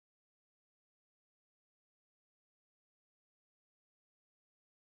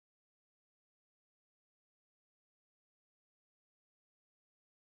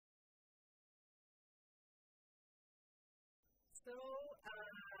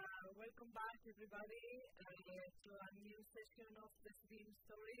Welcome back, everybody, to a new session of Decidim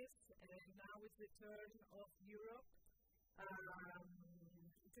Stories. And now it's the turn of Europe.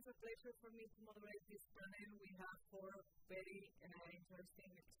 It is a pleasure for me to moderate this panel. We have four very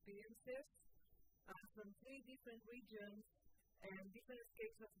interesting experiences from three different regions and different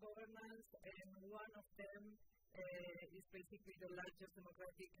scales of governance. And one of them is basically the largest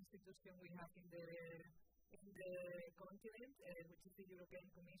democratic institution we have in the continent, which is the European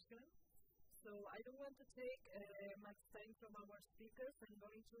Commission. So I don't want to take much time from our speakers. I'm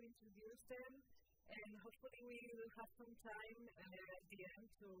going to introduce them, and hopefully we will have some time at the end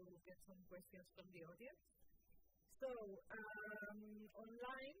to get some questions from the audience. So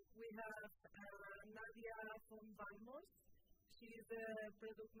online we have Nadja from Ballmoos. She is the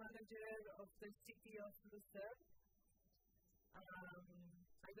product manager of the city of Luzern.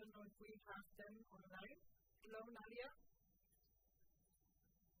 I don't know if we have them online. Hello, Nadja.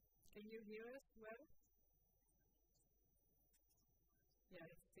 Can you hear us well? Yeah,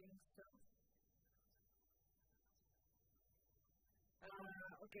 I think so.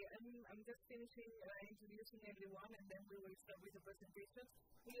 Okay, I'm just finishing introducing everyone, and then we will start with the presentation.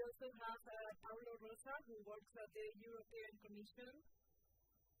 We also have Paulo Rosa, who works at the European Commission.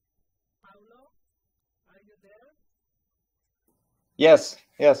 Paulo, are you there? Yes,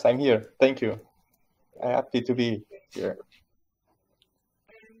 I'm here. Thank you. I'm happy to be here.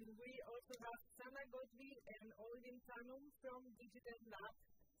 And we also have Sanna Ghotbi and Oeyvind Tanum from Decidim.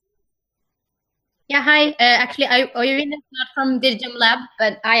 Yeah, hi. Actually, Oeyvind is not from Decidim Lab,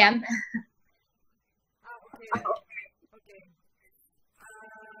 but I am. Okay.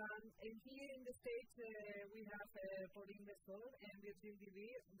 And here in the States, we have Pauline Bessoles and Virgile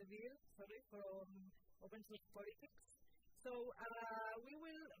Deville, from Open Source Politics. So we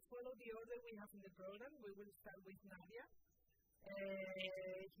will follow the order we have in the program. We will start with Nadja.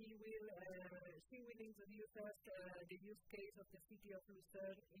 She will introduce us the use case of the city of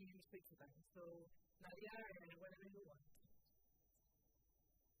Luzern in Switzerland. So Nadja, whatever you want.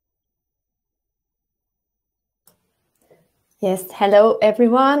 Yes, hello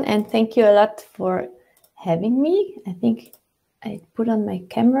everyone, and thank you a lot for having me. I think I put on my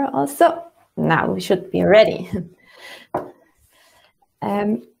camera also. Now we should be ready.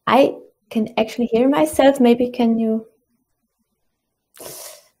 I can actually hear myself. Maybe can you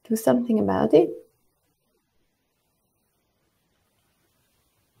do something about it?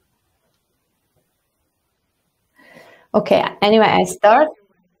 Okay, anyway, I start.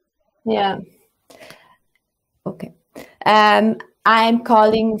 Yeah. Okay. I'm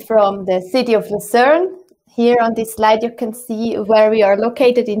calling from the city of Luzern. Here on this slide, you can see where we are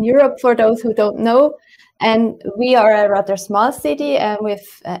located in Europe, for those who don't know. And we are a rather small city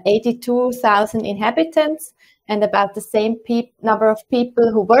with 82,000 inhabitants and about the same number of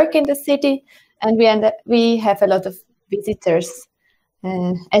people who work in the city. And we have a lot of visitors,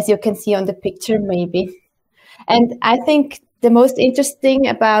 as you can see on the picture, maybe. And I think the most interesting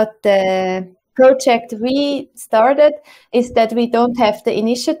about the project we started is that we don't have the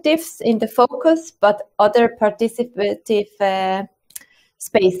initiatives in the focus, but other participative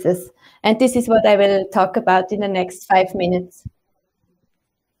spaces. And this is what I will talk about in the next 5 minutes.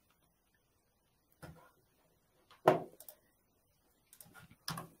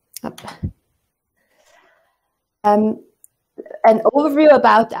 An overview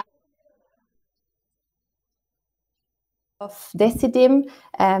about of Decidim.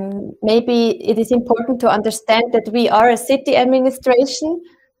 Maybe it is important to understand that we are a city administration,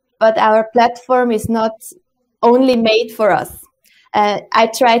 but our platform is not only made for us. I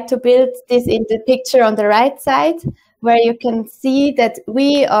tried to build this in the picture on the right side, where you can see that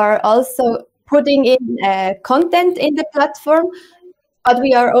we are also putting in content in the platform, but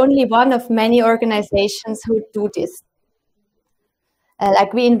we are only one of many organizations who do this.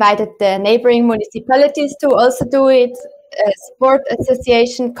 Like we invited the neighboring municipalities to also do it, sport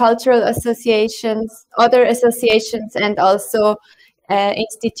association, cultural associations, other associations, and also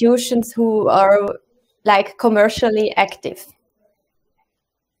institutions who are like commercially active.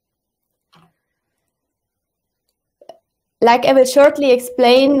 Like I will shortly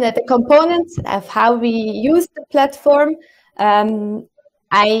explain the components of how we use the platform.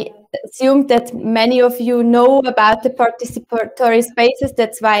 I assume that many of you know about the participatory spaces.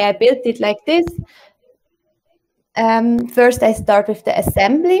 That's why I built it like this. First, I start with the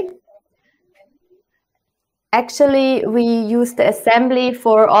assembly. Actually, we use the assembly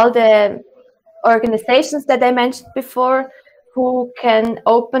for all the organizations that I mentioned before who can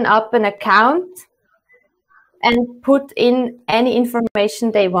open up an account and put in any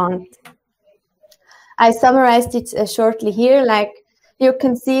information they want. I summarized it shortly here. Like you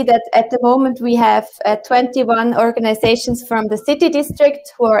can see that at the moment we have 21 organizations from the city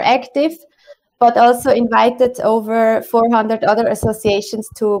district who are active, but also invited over 400 other associations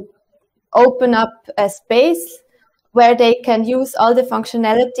to open up a space where they can use all the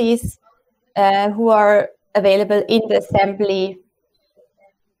functionalities who are available in the assembly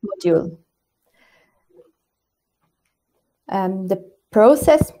module. The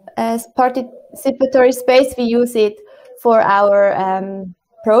process as participatory space, we use it for our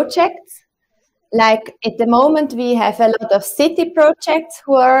projects. Like at the moment, we have a lot of city projects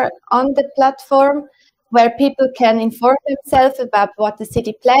who are on the platform where people can inform themselves about what the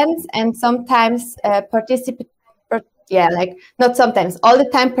city plans and sometimes participate, like not sometimes, all the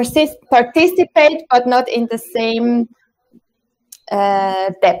time participate, but not in the same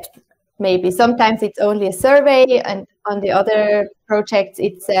depth. Maybe sometimes it's only a survey, and on the other projects,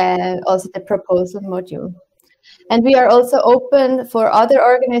 it's also the proposal module. And we are also open for other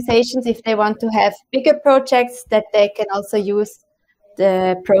organizations if they want to have bigger projects that they can also use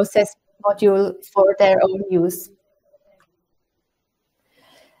the process module for their own use.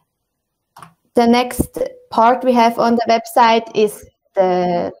 The next part we have on the website is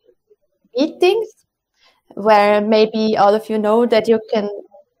the meetings, where maybe all of you know that you can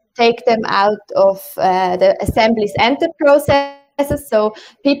take them out of the assemblies and the processes, so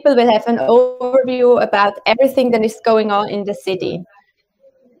people will have an overview about everything that is going on in the city.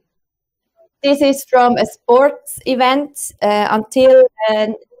 This is from a sports event until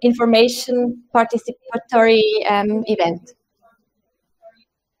an information participatory event,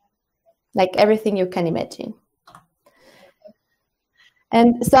 like everything you can imagine.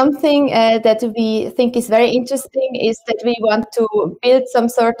 And something that we think is very interesting is that we want to build some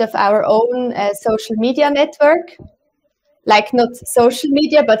sort of our own social media network. Like not social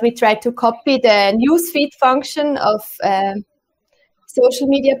media, but we try to copy the newsfeed function of social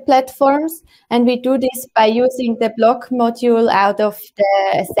media platforms. And we do this by using the block module out of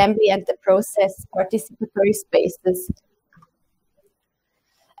the assembly and the process participatory spaces.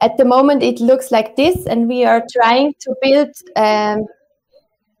 At the moment, it looks like this, and we are trying to build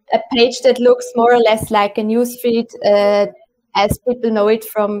a page that looks more or less like a newsfeed as people know it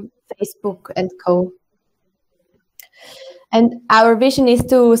from Facebook and co. And our vision is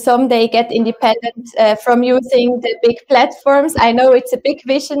to someday get independent from using the big platforms. I know it's a big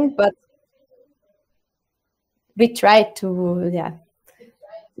vision, but we try to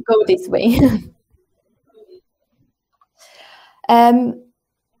go this way.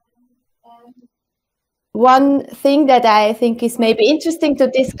 One thing that I think is maybe interesting to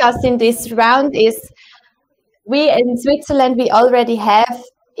discuss in this round is we in Switzerland, we already have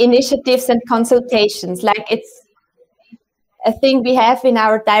initiatives and consultations, like it's a thing we have in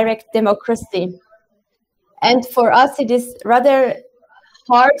our direct democracy. And for us, it is rather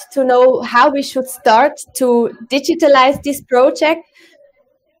hard to know how we should start to digitalize this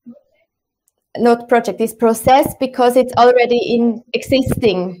this process, because it's already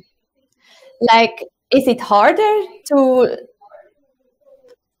existing. Like, is it harder to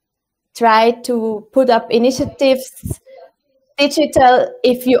try to put up initiatives digital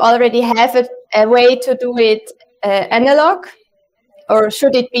if you already have a way to do it analog? Or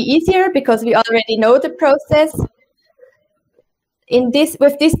should it be easier because we already know the process?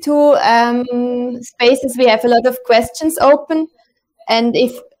 With these two spaces, we have a lot of questions open. And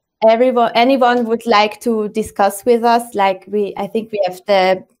if anyone would like to discuss with us, like I think we have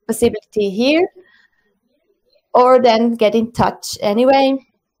the possibility here, or then get in touch anyway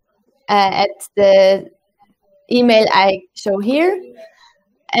at the email I show here.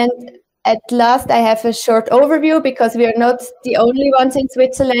 And at last, I have a short overview, because we are not the only ones in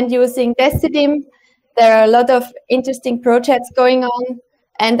Switzerland using Decidim. There are a lot of interesting projects going on,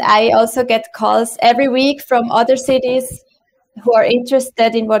 and I also get calls every week from other cities who are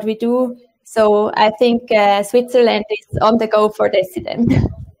interested in what we do. So I think Switzerland is on the go for Decidim.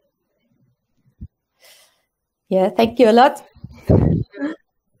 Yeah, thank you a lot. Thank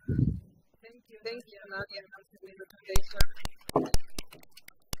you, Nadja.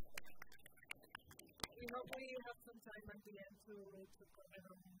 We hope we have some time at the end to comment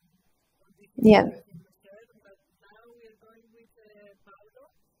on this. Yeah. But now we are going with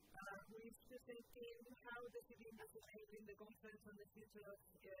Paulo, who is presenting how Decidim is enabling the conference on the future of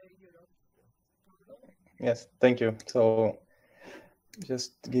Europe. Paulo? Yes, thank you. So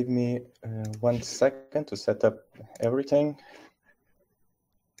just give me 1 second to set up everything.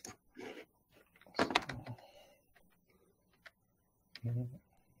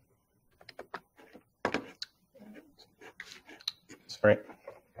 Sorry,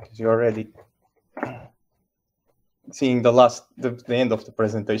 is you ready? seeing the end of the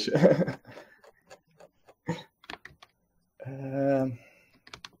presentation.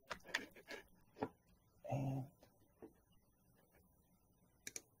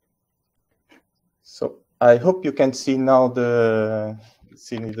 So I hope you can see now the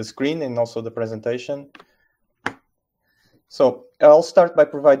screen and also the presentation. So I'll start by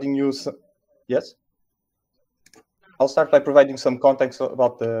providing you some, yes? I'll start by providing some context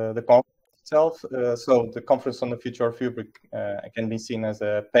about the conference itself. So the Conference on the Future of Europe can be seen as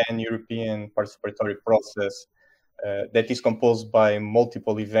a pan-European participatory process that is composed by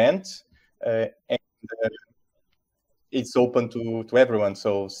multiple events, and it's open to everyone.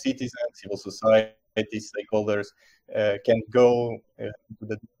 So citizens, civil society, stakeholders can go to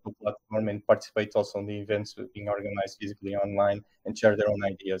the digital platform and participate also in the events being organized physically online and share their own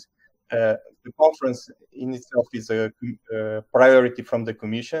ideas. The conference in itself is a priority from the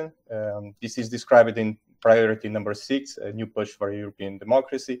Commission. This is described in priority number 6, a new push for European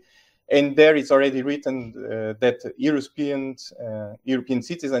democracy. And there is already written that European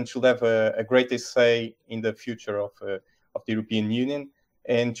citizens should have a greater say in the future of the European Union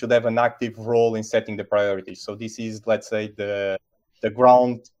and should have an active role in setting the priorities. So this is, let's say, the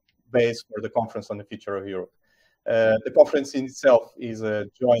ground base for the Conference on the Future of Europe. The conference in itself is a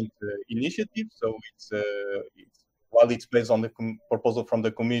joint initiative, so while it's based on the proposal from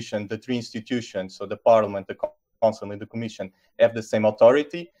the Commission, the 3 institutions, so the Parliament, the Council, and the Commission, have the same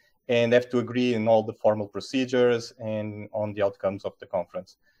authority and have to agree in all the formal procedures and on the outcomes of the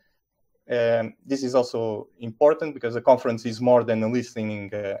conference. This is also important because the conference is more than a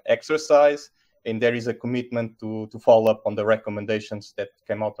listening exercise, and there is a commitment to follow up on the recommendations that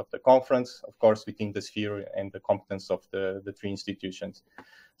came out of the conference, of course, within the sphere and the competence of the 3 institutions.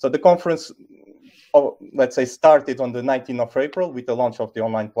 So the conference, let's say, started on the 19th of April with the launch of the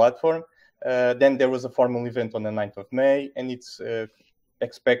online platform. Then there was a formal event on the 9th of May, and it's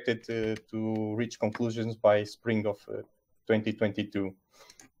expected to reach conclusions by spring of 2022.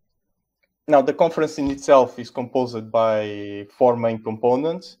 Now, the conference in itself is composed by 4 main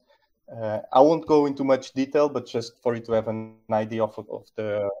components. I won't go into much detail, but just for you to have an idea of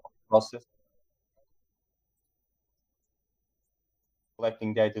the process.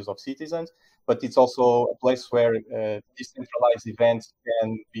 Collecting the ideas of citizens, but it's also a place where decentralized events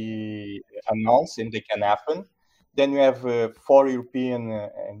can be announced and they can happen. Then we have 4 European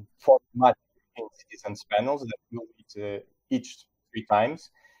and 4 European citizens panels that will meet each 3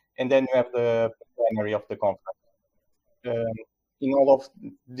 times. And then you have the plenary of the conference. In all of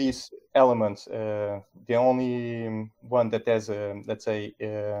these elements, the only one that has, let's say,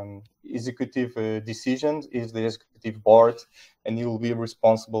 executive decisions is the executive board, and you will be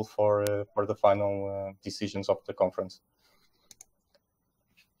responsible for the final decisions of the conference.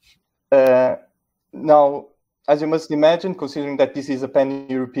 Now, as you must imagine, considering that this is a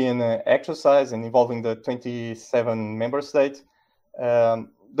pan-European exercise and involving the 27 member states,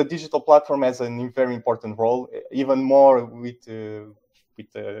 the digital platform has a very important role, even more with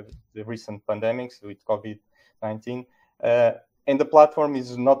the recent pandemics, with COVID-19. And the platform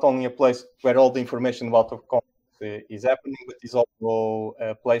is not only a place where all the information about the conference is happening, but is also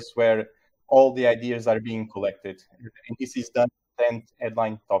a place where all the ideas are being collected. And this is done with 10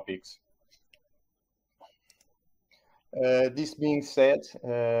 headline topics. This being said,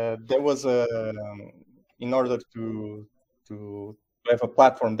 there was in order to have a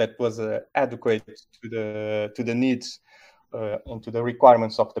platform that was adequate to the needs and to the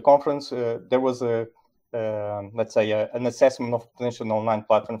requirements of the conference, there was let's say an assessment of potential online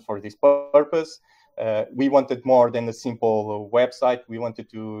platform for this purpose. We wanted more than a simple website. We wanted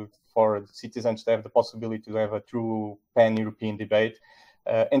for citizens to have the possibility to have a true pan-European debate.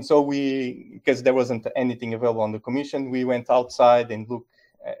 And so because there wasn't anything available on the Commission, we went outside and looked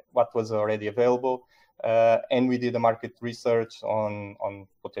at what was already available. And we did a market research on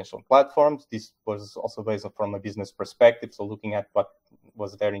potential platforms. This was also based from a business perspective, so looking at what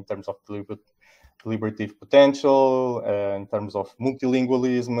was there in terms of deliberative potential, in terms of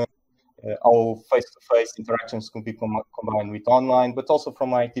multilingualism, how face-to-face interactions could be combined with online, but also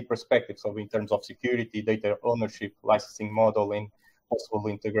from an IT perspective, so in terms of security, data ownership, licensing model, and possible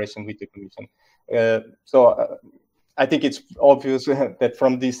integration with the Commission. I think it's obvious that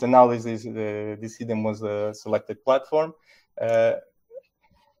from this analysis, the Decidim was a selected platform.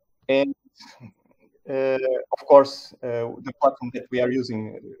 And of course, the platform that we are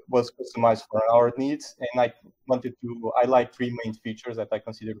using was customized for our needs. And I wanted to highlight 3 main features that I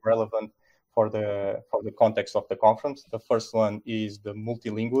consider relevant for the context of the conference. The first one is the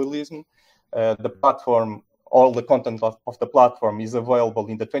multilingualism. The platform, all the content of the platform is available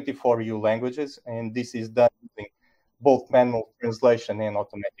in the 24 EU languages, and this is done using both manual translation and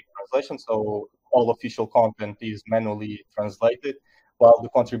automatic translation. So all official content is manually translated, while the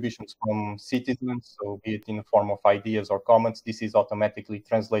contributions from citizens, so be it in the form of ideas or comments, this is automatically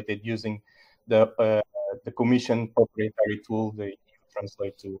translated using the Commission proprietary tool, the EU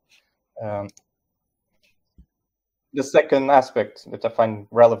Translate tool. The second aspect that I find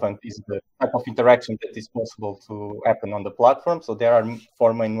relevant is the type of interaction that is possible to happen on the platform. So there are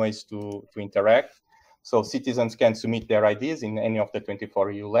 4 main ways to interact. So citizens can submit their ideas in any of the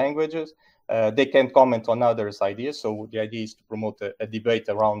 24 EU languages. They can comment on others' ideas. So the idea is to promote a debate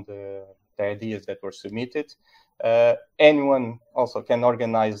around the ideas that were submitted. Anyone also can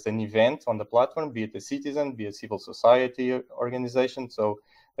organize an event on the platform, be it a citizen, be a civil society organization. So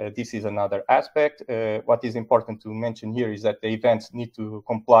this is another aspect. What is important to mention here is that the events need to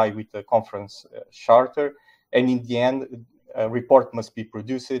comply with the conference charter. And in the end, a report must be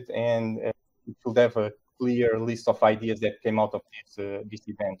produced and it should have a clear list of ideas that came out of this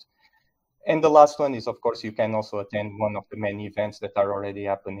event. And the last one is, of course, you can also attend one of the many events that are already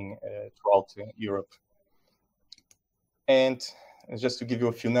happening throughout Europe. And just to give you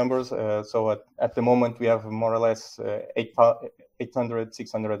a few numbers, so at the moment we have more or less 800,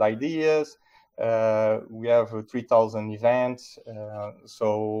 600 ideas. We have 3,000 events.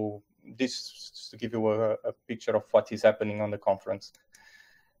 So this is to give you a picture of what is happening on the conference.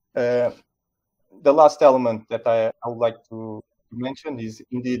 The last element that I would like to mention is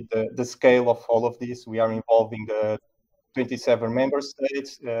indeed the scale of all of this. We are involving the 27 member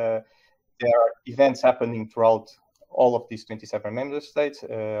states. There are events happening throughout all of these 27 member states,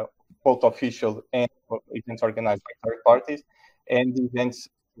 both official and events organized by third parties, and the events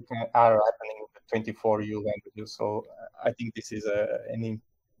are happening in 24 EU languages. So I think this is an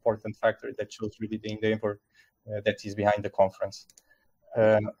important factor that shows really the endeavor that is behind the conference.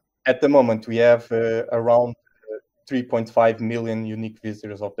 At the moment, we have around 3.5 million unique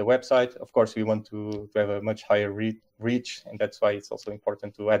visitors of the website. Of course, we want to have a much higher reach, and that's why it's also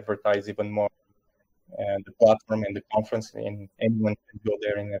important to advertise even more the platform and the conference, and anyone can go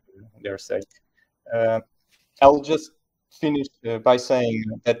there and have their say. I'll just finish by saying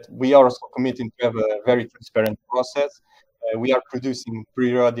that we are also committed to have a very transparent process. We are producing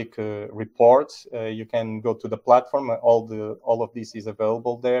periodic reports. You can go to the platform. All of this is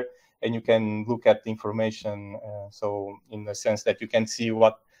available there, and you can look at the information. So, in the sense that you can see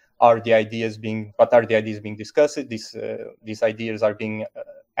what are the ideas being discussed. These ideas are being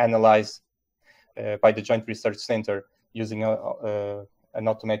analyzed by the Joint Research Center using an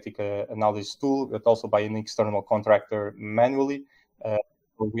automatic analysis tool, but also by an external contractor manually.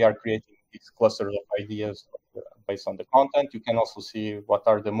 We are creating these clusters of ideas based on the content. You can also see what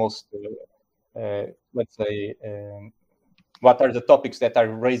are the most, let's say, what are the topics that are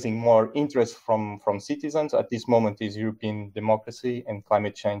raising more interest from citizens. At this moment is European democracy and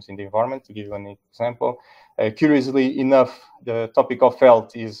climate change in the environment, to give you an example. Curiously enough, the topic of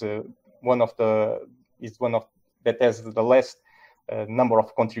health is one of that has the less number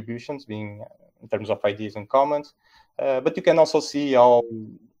of contributions, being in terms of ideas and comments. But you can also see how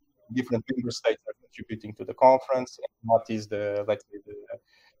different member states are contributing to the conference, and what is the, let's say, the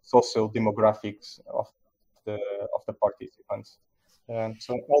social demographics of the participants.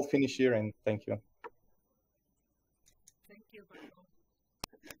 So I'll finish here, and thank you. Thank you, Paulo.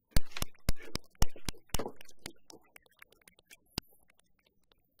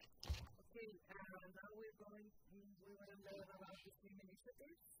 Okay, now we want to learn about the same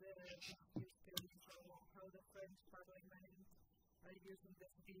initiatives. How the French Parliament are using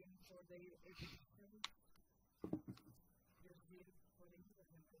Decidim for the E-Petitions.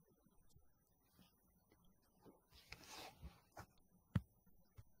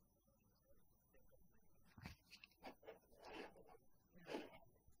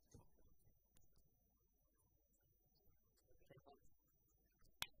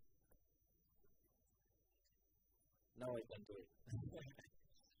 Now I can do it.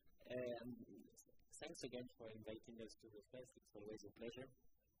 Thanks again for inviting us to the fest. It's always a pleasure.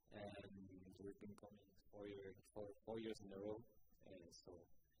 We've been coming for 4 years in a row, so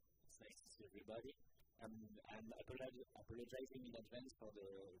it's nice to see everybody. I'm apologizing in advance for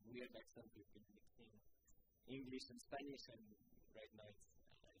the weird accent. We've been mixing English and Spanish, and right now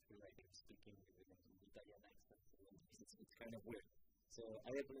I feel like I'm speaking with an Italian accent. It's kind of weird. So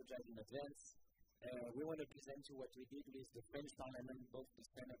I apologize in advance. We want to present you what we did with the French Parliament, both the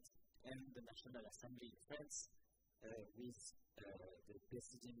Senate and the National Assembly in France, with the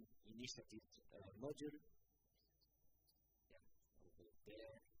Decidim initiative module. Over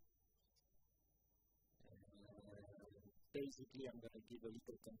there. Basically, I'm going to give a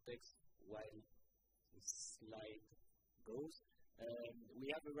little context while the slide goes. We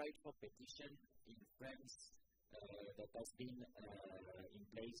have a right for petition in France that has been in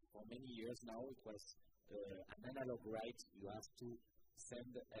place for many years now. It was an analog right. You have to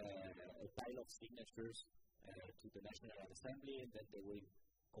send a pile of signatures to the National Assembly, and then they will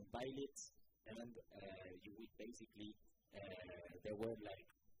compile it, and you would basically, there were like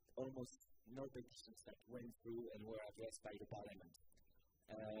almost no petitions that went through and were addressed by the Parliament.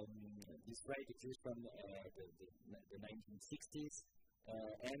 This right exists from the 1960s,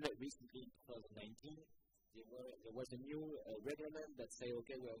 and recently in 2019, there was a new reglement that said,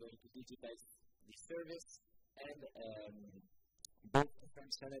 okay, we are going to digitize this service, and both the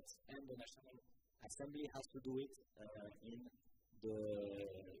French Senate and the National Assembly has to do it in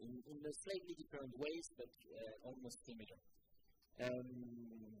a slightly different ways, but almost similar.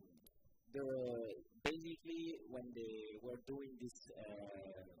 Basically, when they were doing this,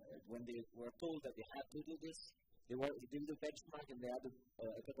 when they were told that they had to do this, they were doing the benchmark, and they had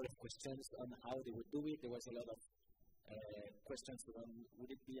a couple of questions on how they would do it. There was a lot of questions on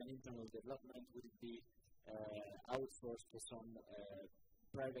would it be an internal development, would it be outsourced to some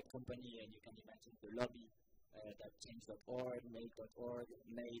private company, and you can imagine the lobby that Change.org, Make.org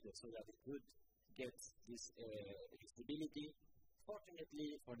made so that it could get this visibility.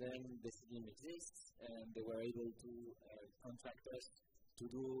 Fortunately for them, Decidim exists, and they were able to contract us to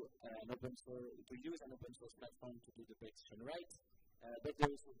do to use an open source platform to do the petition right. But they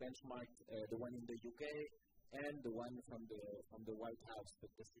also benchmarked the one in the UK and the one from the White House. But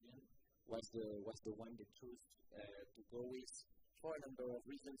Decidim was the one they chose to go with for a number of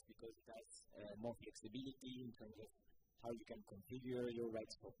reasons, because it has more flexibility in terms of how you can configure your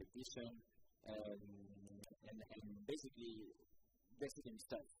rights for petition, and basically Decidim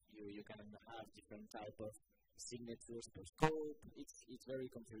stuff. You can have different type of signatures per scope. It's very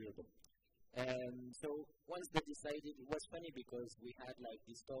configurable. So once they decided, it was funny because we had like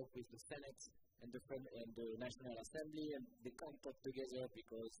this talk with the Senate and the National Assembly, and they can't talk together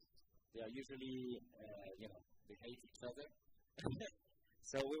because they are usually, they hate each other.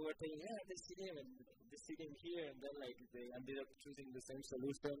 So we were saying, Decidim and Decidim here, and then like they ended up choosing the same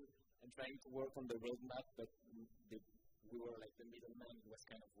solution and trying to work on the roadmap, but we were like the middleman. It was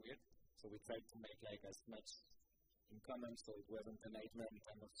kind of weird. So we tried to make like as much in common, so it wasn't a nightmare in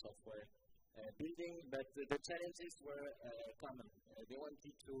terms of software building, but the challenges were common. They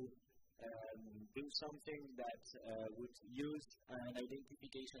wanted to do something that would use an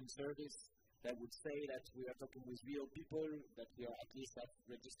identification service that would say that we are talking with real people, that we are at least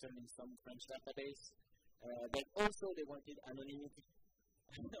registered in some French database, but also they wanted anonymity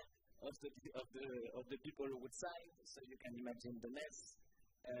of the people who would sign, so you can imagine the mess.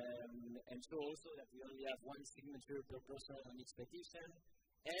 And so also that we only have one signature per person on each petition,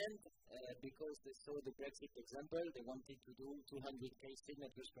 and because they saw the Brexit example, they wanted to do 200k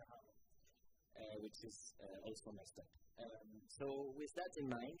signatures per hour, which is also messed up. So with that in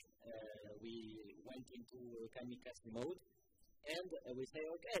mind, we went into kamikaze mode, and we say,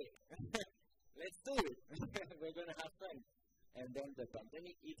 okay, let's do it. We're going to have fun. And then the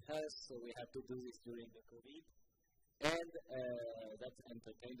pandemic hit us, so we had to do this during the COVID, and that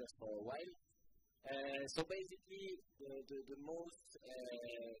entertained us for a while. So basically, the most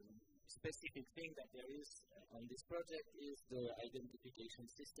specific thing that there is on this project is the identification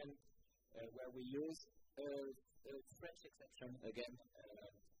system, where we use a French exception again.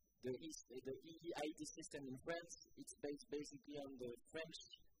 The E-ID system in France, it's based basically on the French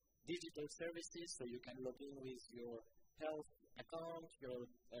digital services, so you can log in with your health account, your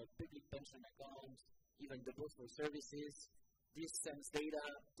public pension account, even the postal services. This sends data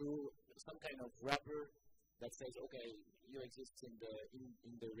to some kind of wrapper that says, okay, you exist in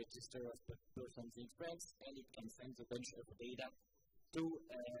the register of persons in France, and it can send a bunch of data to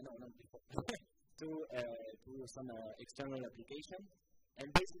to some external application. And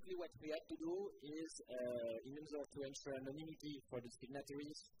basically, what we had to do is, in order to ensure anonymity for the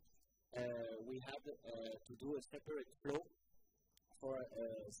signatories, we had to do a separate flow for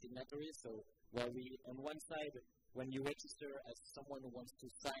signatories. So, where we, on one side, when you register as someone who wants to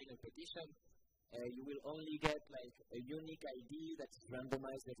sign a petition, you will only get like a unique ID that's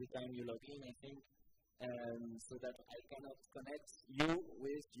randomized every time you log in, I think, so that I cannot connect you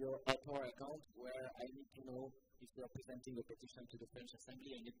with your author account, where I need to know if you are presenting a petition to the French Assembly,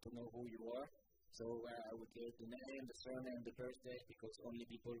 I need to know who you are. So where I would get the name, the surname, the birthday, because only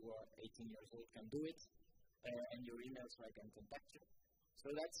people who are 18 years old can do it, and your email so I can contact you. So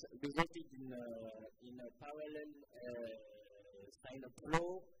that's resulted in a parallel sign-up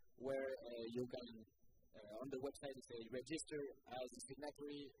flow where you can, on the website, say register as a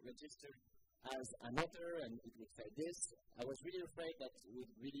signatory, register as an author and it looks like this, I was really afraid that it would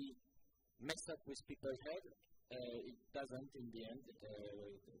really mess up with people's head. It doesn't in the end.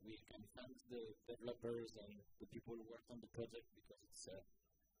 We can thank the developers and the people who worked on the project because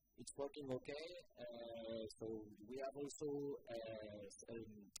it's working okay. So we have also a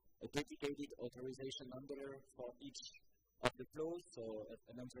dedicated authorization number for each of the flows. So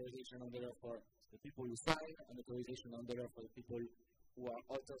an authorization number for the people who sign, an authorization number for the people who are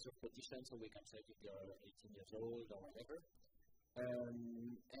authors of petitions, so we can check if they are 18 years old or whatever.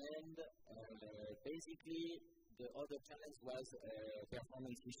 Basically, the other challenge was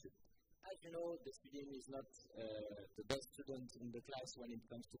performance issue. As you know, Decidim is not the best student in the class when it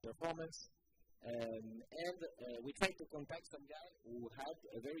comes to performance. We tried to contact some guy who had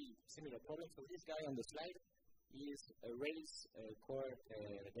a very similar problem. So this guy on the slide is a Rails core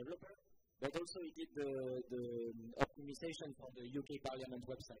developer, but also he did the optimization for the UK Parliament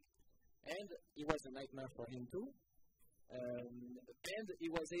website. And it was a nightmare for him too. And he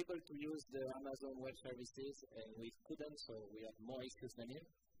was able to use the Amazon Web Services, and we couldn't, so we have more issues than him.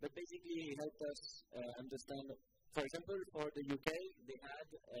 But basically, he helped us understand. For example, for the UK, they had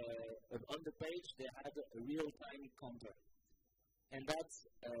on the page they had a real-time counter, and that's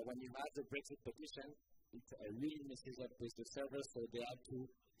when you have the Brexit petition, it really messes up with the server, so they had to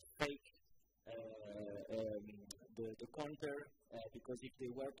fake the counter because if they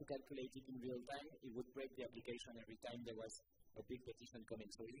were to calculate it in real time, it would break the application every time there was a big petition coming.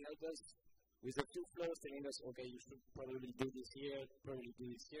 So he helped us with a few flows telling us, okay, you should probably do this here, probably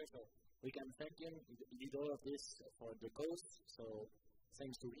do this here. So we can thank him. He did all of this for the coast, so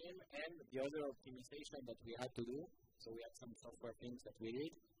thanks to him. And the other optimization that we had to do, so we had some software things that we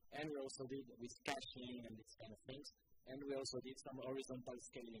did, and we also did with caching and these kind of things. And we also did some horizontal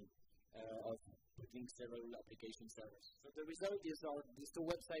scaling of putting several application servers. So the result is these two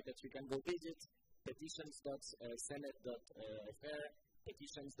websites that you can go visit, petitions.senate.fr,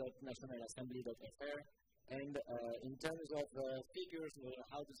 petitions.nationalassembly.fr, and in terms of figures,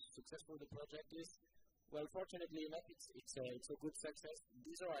 how successful the project is, well, fortunately enough, it's a good success.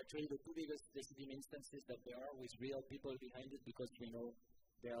 These are actually the two biggest Decidim instances that there are with real people behind it, because we know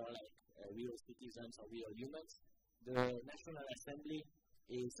they are like real citizens or real humans. The National Assembly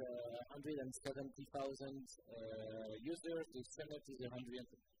is 170,000 users. The Senate is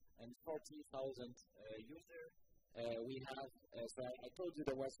 140,000 users. We have, so I told you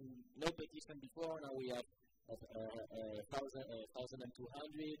there was no petition before. Now we have 1,200,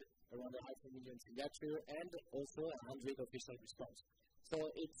 around 500,000 signature, and also 100 official response. So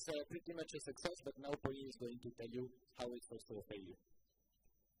it's pretty much a success. But now Pauline is going to tell you how it's also a failure.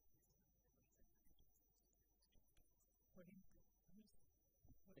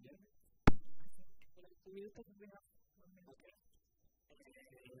 We probably have 1 minute. Okay.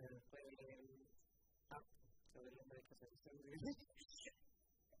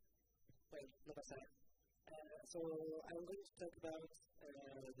 So I'm going to talk about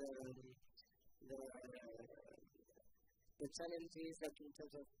the challenges that in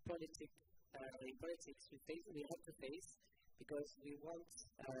terms of politics we have to face, because we want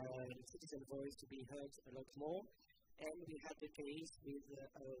citizen voice to be heard a lot more. And we had the case with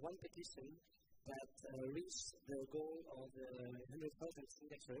one petition that reached the goal of 100,000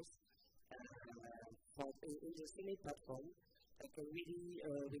 signatures in the Senate platform, like really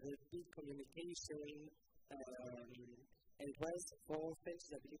with a big communication, and it was for French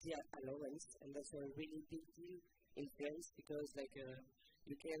disability allowance, and that's a really big deal in France, because like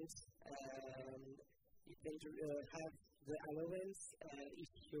you can have the allowance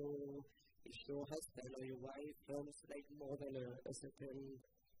if your husband or your wife earns like more than a certain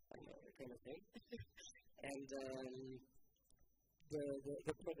kind of thing. And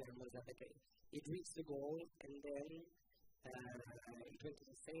the problem was that it reached the goal, and then it went to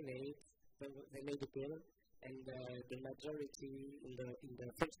the Senate. They made a bill, and the majority in the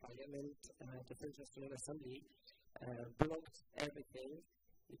French Parliament, the French National Assembly, blocked everything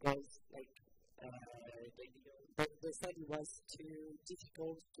because they said it was too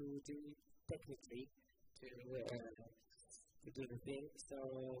difficult to do technically to do the thing. So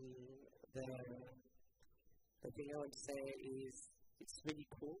the thing I want to say is it's really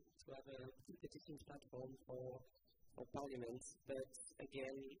cool to have a petition platform for Parliament, but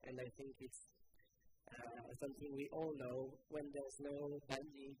again, and I think it's something we all know, when there's no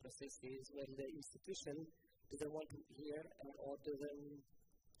binding processes, when the institution doesn't want to hear or doesn't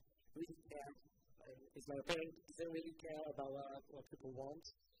really care, it's my opinion, doesn't really care about what people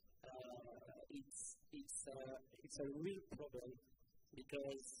want, it's a real problem,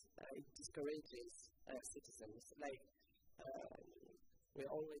 because it discourages citizens. Like we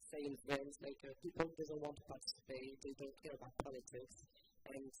always say in France, like, people doesn't want to participate, they don't care about politics,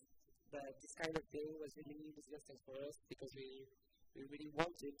 and this kind of thing was really disgusting for us because we really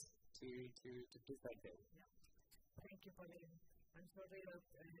wanted to do something. Yeah. Thank you, Pauline. I'm sorry that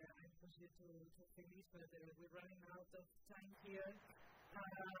I pushed you to finish, but we're running out of time here.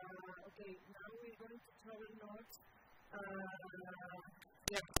 Okay, now we're going to travel north.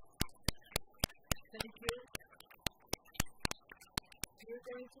 Yeah. Thank you. We're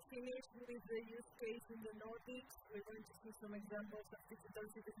going to finish with the use case in the Nordics. We're going to see some examples of digital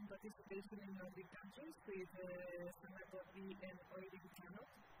citizen participation in Nordic countries with Sanna Ghotbi and Oeyvind Tanum.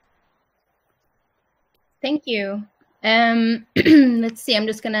 Thank you. Let's see, I'm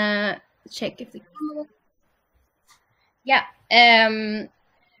just gonna check if the camera. Yeah.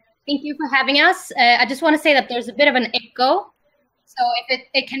 Thank you for having us. I just want to say that there's a bit of an echo. So if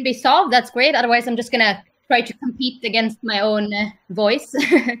it can be solved, that's great. Otherwise, I'm just gonna try to compete against my own voice.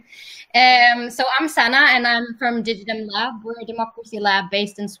 So I'm Sanna, and I'm from Decidim Lab. We're a democracy lab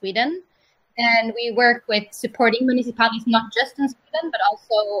based in Sweden. And we work with supporting municipalities, not just in Sweden, but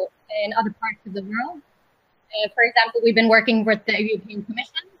also in other parts of the world. For example, we've been working with the European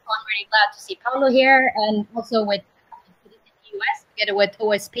Commission, so I'm really glad to see Paulo here, and also with cities in the US, together with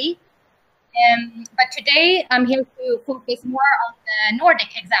OSP. But today, I'm here to focus more on the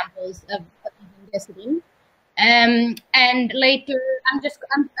Nordic examples of Decidim. And later, I'm going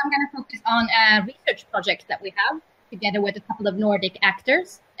to focus on a research project that we have together with a couple of Nordic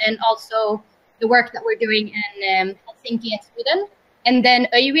actors, and also the work that we're doing in Helsinki and Sweden. And then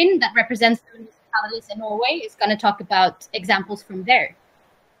Oeyvind, that represents the municipalities in Norway, is going to talk about examples from there.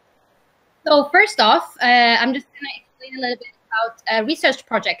 So first off, I'm just going to explain a little bit about research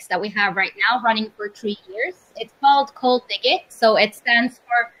projects that we have right now running for 3 years. It's called Digit, so it stands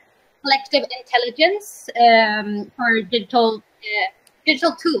for Collective Intelligence for digital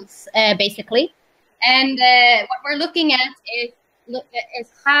tools, basically. And what we're looking at is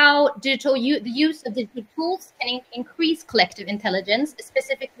how the use of digital tools can increase collective intelligence,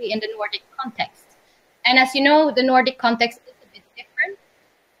 specifically in the Nordic context. And as you know, the Nordic context is a bit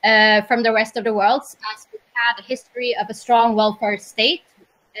different from the rest of the world, as we've had a history of a strong welfare state,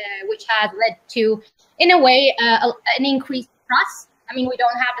 which has led to, in a way, an increased trust. I mean, we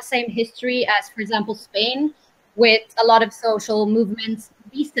don't have the same history as, for example, Spain, with a lot of social movements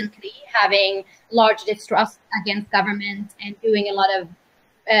recently having large distrust against government and doing a lot of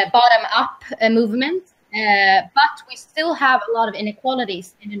bottom-up movement. But we still have a lot of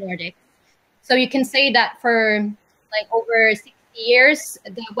inequalities in the Nordics. So you can say that for like over 60 years,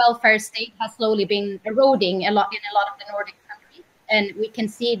 the welfare state has slowly been eroding a lot in a lot of the Nordic countries. And we can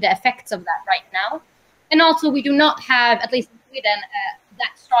see the effects of that right now. And also, we do not have, at least in Sweden,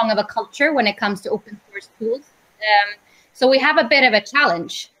 that strong of a culture when it comes to open source tools. So we have a bit of a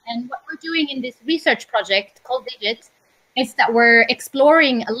challenge. And what we're doing in this research project called Digit is that we're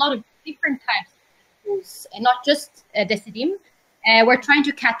exploring a lot of different types of tools, and not just Decidim. We're trying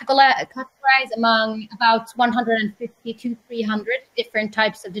to categorize among about 150 to 300 different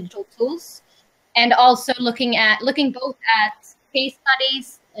types of digital tools, and also looking both at case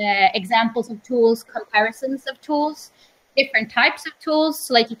studies, examples of tools, comparisons of tools, different types of tools,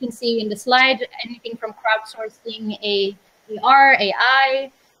 like you can see in the slide, anything from crowdsourcing, AR,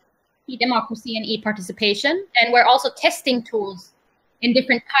 AI, e-democracy, and e-participation. And we're also testing tools in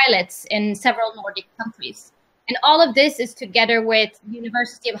different pilots in several Nordic countries. And all of this is together with the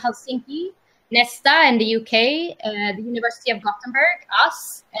University of Helsinki, Nesta in the UK, the University of Gothenburg,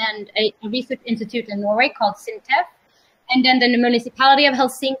 us, and a research institute in Norway called Sintef, and then the municipality of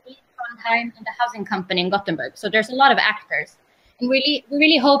Helsinki, Trondheim, and the housing company in Gothenburg. So there's a lot of actors. And we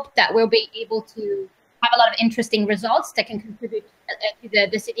really hope that we'll be able to have a lot of interesting results that can contribute to the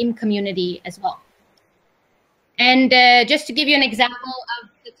Decidim community as well. And just to give you an example of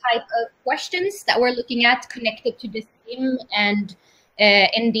the type of questions that we're looking at connected to Decidim and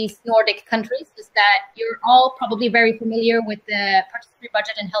in these Nordic countries, is that you're all probably very familiar with the participatory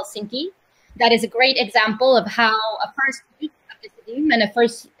budget in Helsinki. That is a great example of how a first use of Decidim and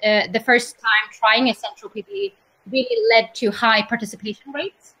the first time trying a central PB really led to high participation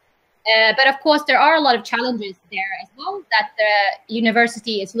rates. But of course, there are a lot of challenges there as well that the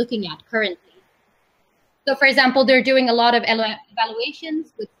university is looking at currently. So, for example, they're doing a lot of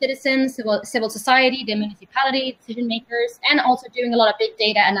evaluations with citizens, civil society, the municipality, decision makers, and also doing a lot of big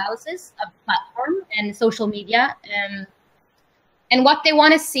data analysis of platform and social media. And what they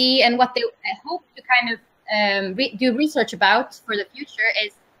want to see and what they hope to kind of do research about for the future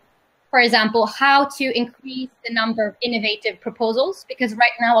is, for example, how to increase the number of innovative proposals, because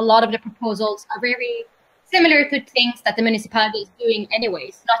right now a lot of the proposals are very similar to things that the municipality is doing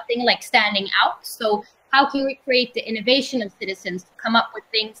anyways, nothing like standing out. So how can we create the innovation of citizens to come up with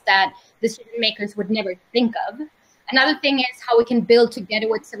things that decision makers would never think of? Another thing is how we can build together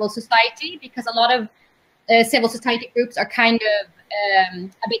with civil society, because a lot of civil society groups are kind of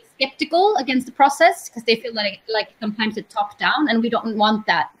a bit skeptical against the process because they feel like sometimes it's top down, and we don't want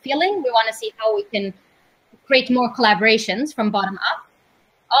that feeling. We want to see how we can create more collaborations from bottom up.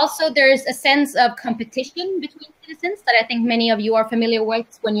 Also, there's a sense of competition between citizens that I think many of you are familiar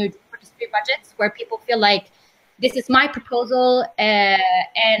with when you do participatory budgets, where people feel like this is my proposal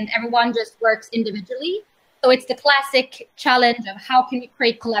and everyone just works individually. So it's the classic challenge of how can we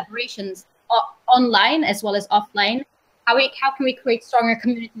create collaborations online as well as offline? How can we create stronger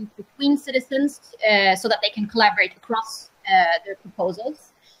communities between citizens so that they can collaborate across their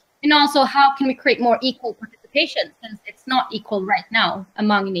proposals? And also, how can we create more equal participation, since it's not equal right now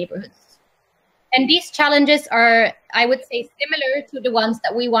among neighborhoods? And these challenges are, I would say, similar to the ones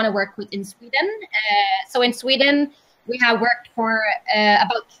that we want to work with in Sweden. So in Sweden, we have worked for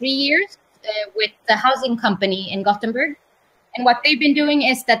about 3 years with the housing company in Gothenburg. And what they've been doing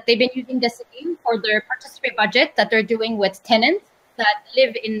is that they've been using Decidim for their participatory budget that they're doing with tenants that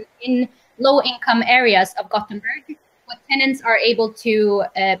live in low-income areas of Gothenburg. What tenants are able to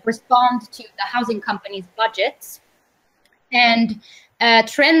respond to the housing company's budgets. And a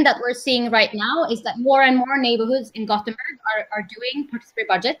trend that we're seeing right now is that more and more neighborhoods in Gothenburg are doing participatory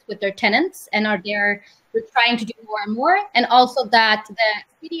budgets with their tenants, and we're trying to do more and more. And also that the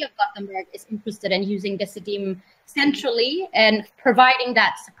city of Gothenburg is interested in using Decidim centrally and providing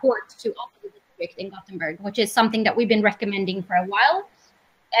that support to all the district in Gothenburg, which is something that we've been recommending for a while.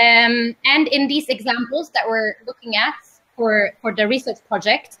 And in these examples that we're looking at for the research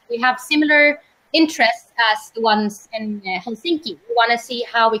project, we have similar interests as the ones in Helsinki. We want to see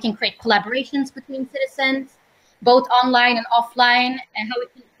how we can create collaborations between citizens, both online and offline, and how we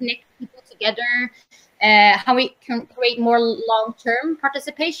can connect people together, how we can create more long-term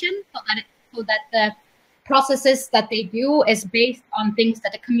participation so that the processes that they do is based on things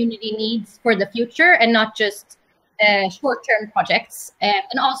that the community needs for the future and not just short-term projects,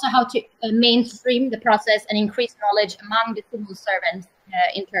 and also how to mainstream the process and increase knowledge among the civil servants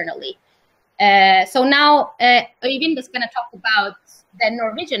internally. So now Oeyvind is going to talk about the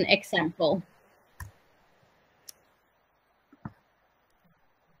Norwegian example.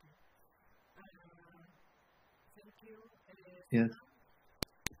 Thank you. Yes.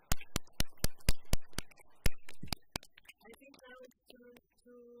 I think now it's to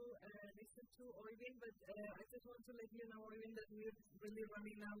listen to Oeyvind, but I just want to let you know, Oeyvind, that we're really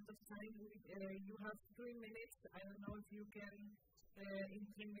running out of time. You have 3 minutes. I don't know if you can, in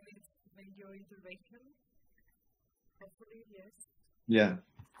 3 minutes, make your intervention. Hopefully, yes. Yeah,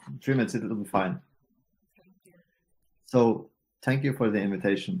 3 minutes, it'll be fine. Thank you. So, thank you for the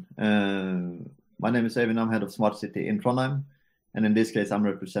invitation. My name is Oeyvind. I'm head of Smart City in Trondheim, and in this case, I'm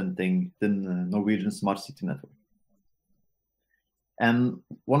representing the Norwegian Smart City Network. And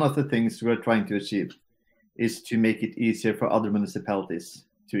one of the things we're trying to achieve is to make it easier for other municipalities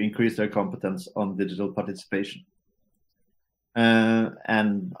to increase their competence on digital participation.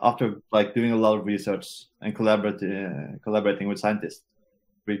 And after doing a lot of research and collaborating with scientists,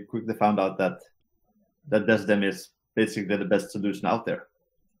 we quickly found out that Decidim is basically the best solution out there.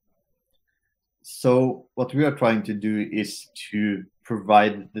 So what we are trying to do is to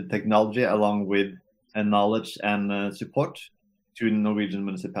provide the technology along with knowledge and support to Norwegian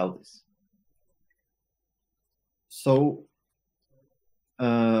municipalities. So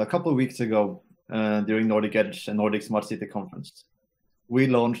a couple of weeks ago, during Nordic Edge and Nordic Smart City Conference, we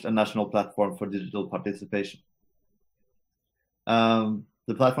launched a national platform for digital participation.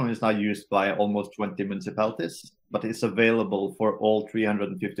 The platform is now used by almost 20 municipalities, but it's available for all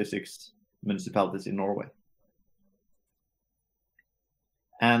 356 municipalities in Norway.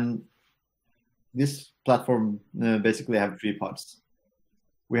 And this platform basically have 3 parts.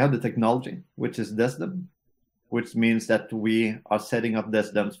 We have the technology, which is Decidim, which means that we are setting up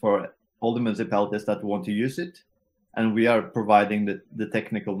Decidims for all the municipalities that want to use it, and we are providing the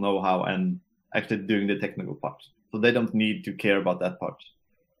technical know-how and actually doing the technical part. So they don't need to care about that part.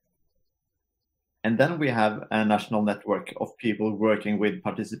 And then we have a national network of people working with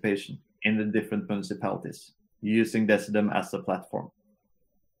participation in the different municipalities, using Decidim as a platform.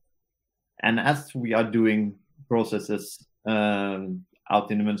 And as we are doing processes out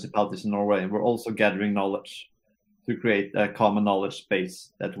in the municipalities in Norway, we're also gathering knowledge to create a common knowledge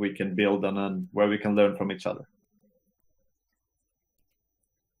base that we can build on and where we can learn from each other.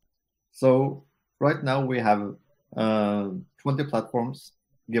 So right now we have 20 platforms,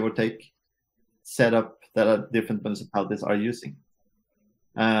 give or take, set up that different municipalities are using.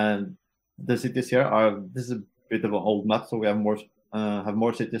 And the cities here are, this is a bit of an old map, so we have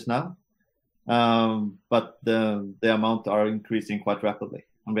more cities now. But the amount are increasing quite rapidly.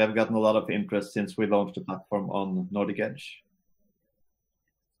 And we have gotten a lot of interest since we launched the platform on Nordic Edge.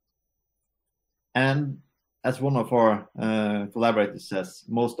 And as one of our collaborators says,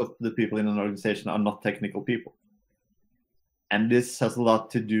 most of the people in an organization are not technical people. And this has a lot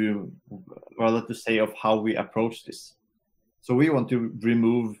to do, or a lot to say of how we approach this. So we want to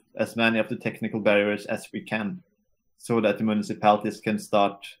remove as many of the technical barriers as we can, so that the municipalities can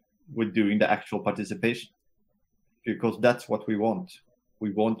start with doing the actual participation. Because that's what we want.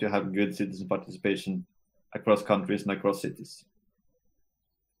 We want to have good citizen participation across countries and across cities.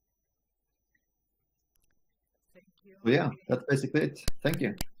 Thank you. So yeah, that's basically it. Thank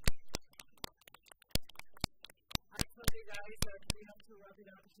you. Actually, guys, we have to wrap it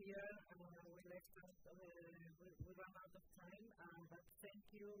up here. We run out of time. But thank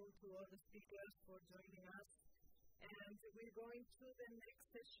you to all the speakers for joining us. And we're going to the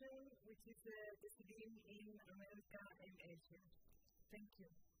next session, which is the Decidim in America and Asia. Thank you.